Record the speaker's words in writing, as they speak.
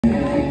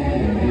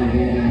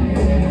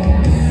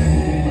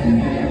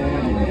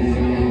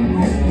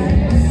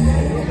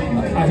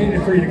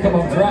hated for you to come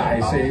up dry,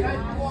 see?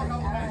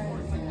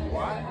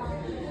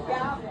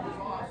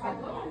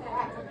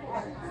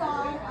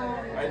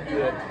 I do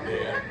that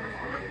today.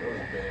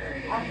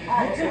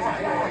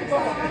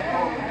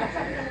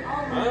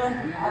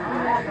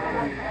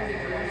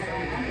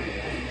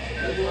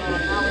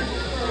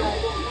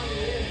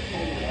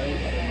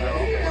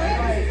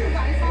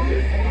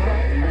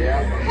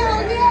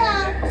 Hell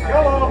yeah!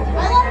 Hello! I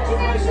love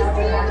Tenacious D.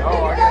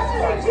 Big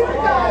Dusters and Two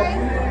Guys.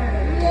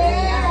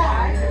 Yeah!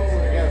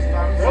 I gotta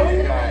stop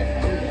selling guys.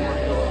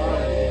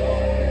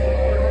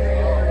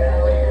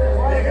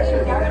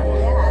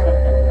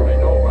 I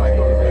know, but I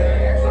go to bed.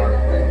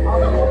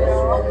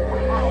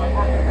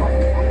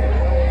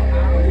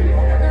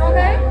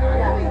 Okay?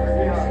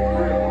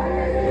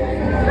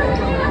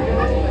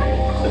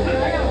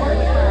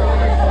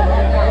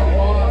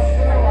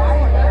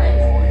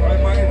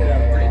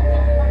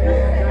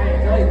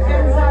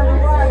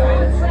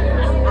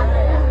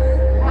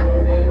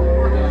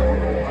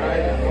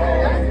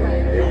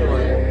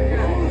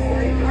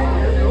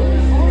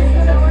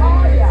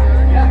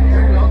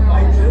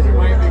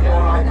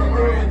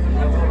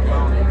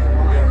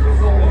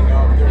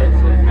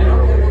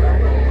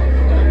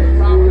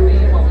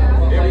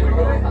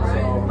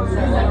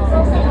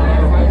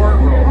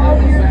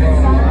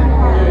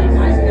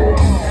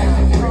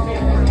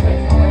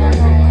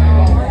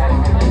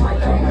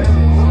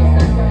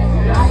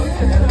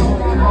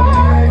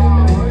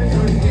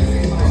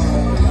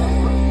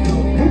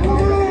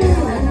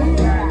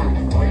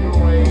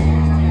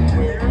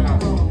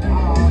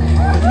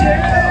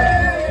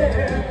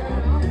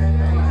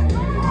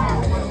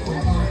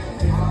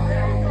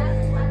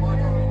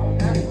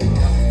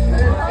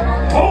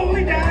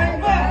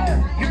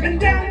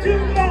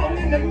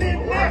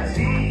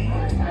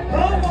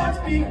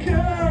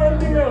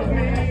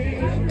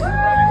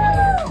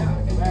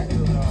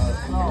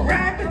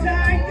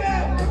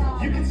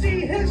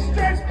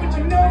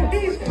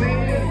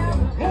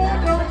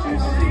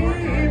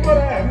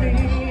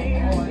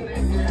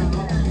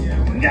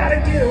 Gotta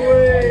get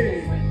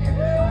away,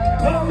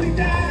 holy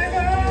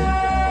diver,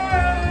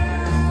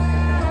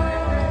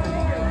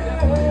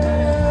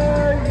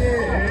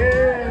 yeah.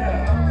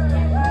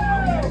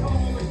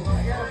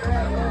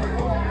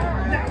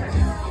 Now,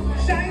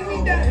 shiny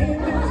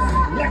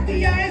diamonds, like the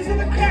eyes of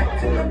a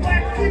cat in the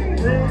black room.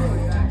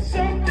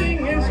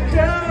 Something is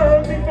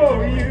coming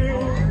for you.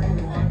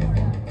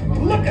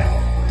 Look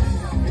out,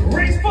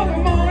 race for the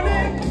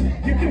morning.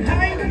 You can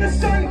hide in the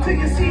sun till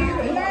you see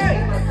the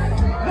light.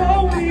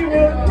 Though we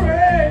will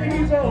pray,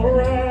 he's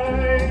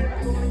alright.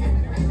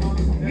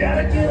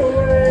 Gotta get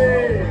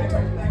away,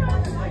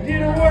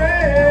 get away.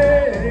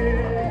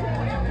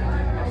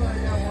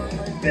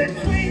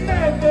 Between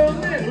the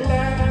building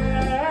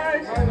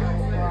lies,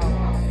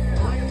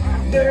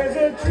 there's a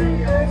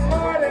truth as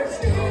hard as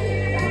steel,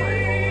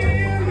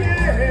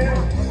 yeah.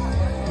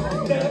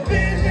 The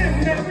vision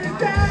never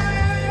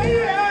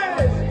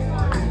dies.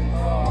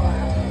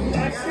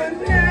 Life's a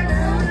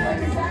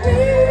never-ending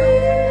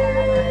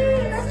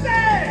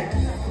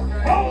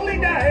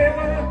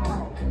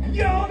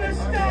you're the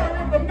star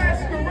of the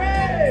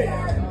masquerade.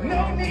 No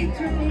need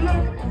to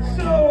look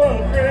so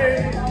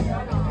afraid.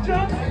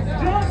 Jump,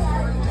 jump,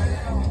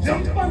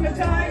 jump on the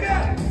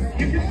tiger.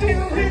 You can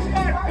feel his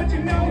heart, but you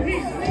know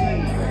he's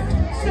mean.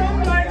 Some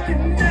light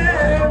can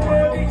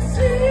never be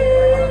seen.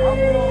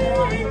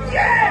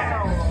 Yeah!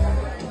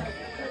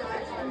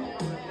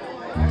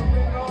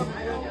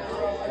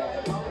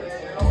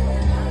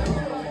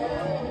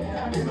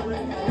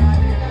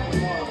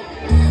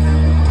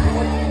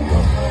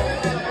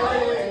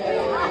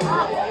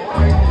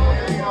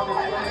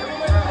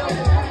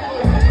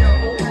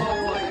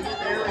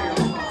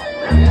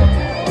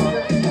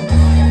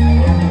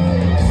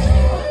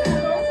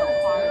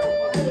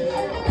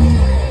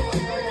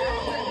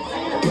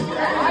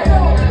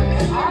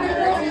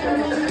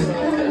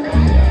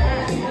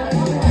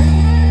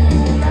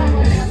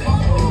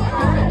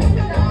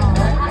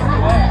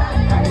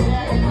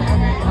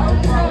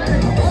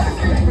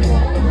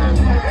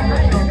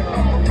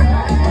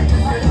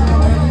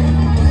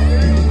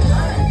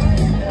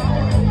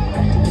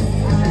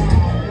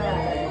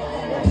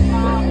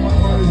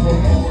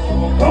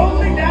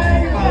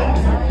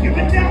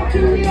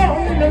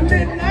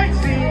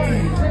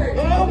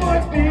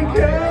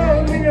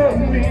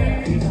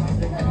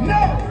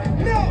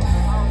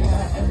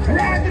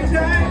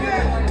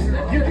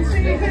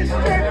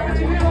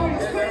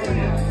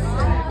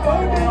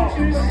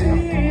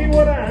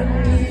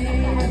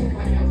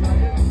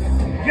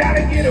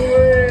 Gotta get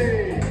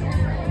away,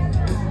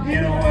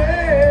 get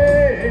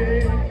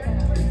away,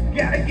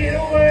 gotta get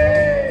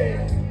away,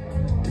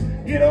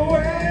 get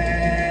away,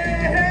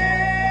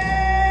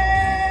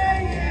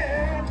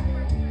 yeah.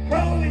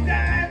 Holy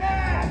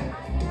diver,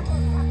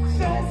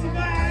 soul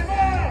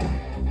survivor,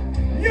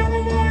 you're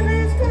the one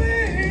who's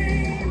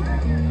clean.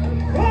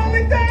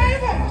 Holy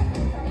diver,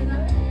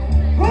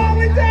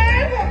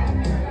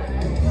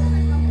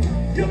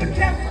 you're the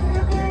captain of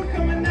the crew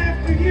coming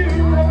after you,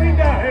 holy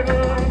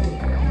diver.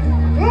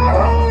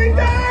 Oh!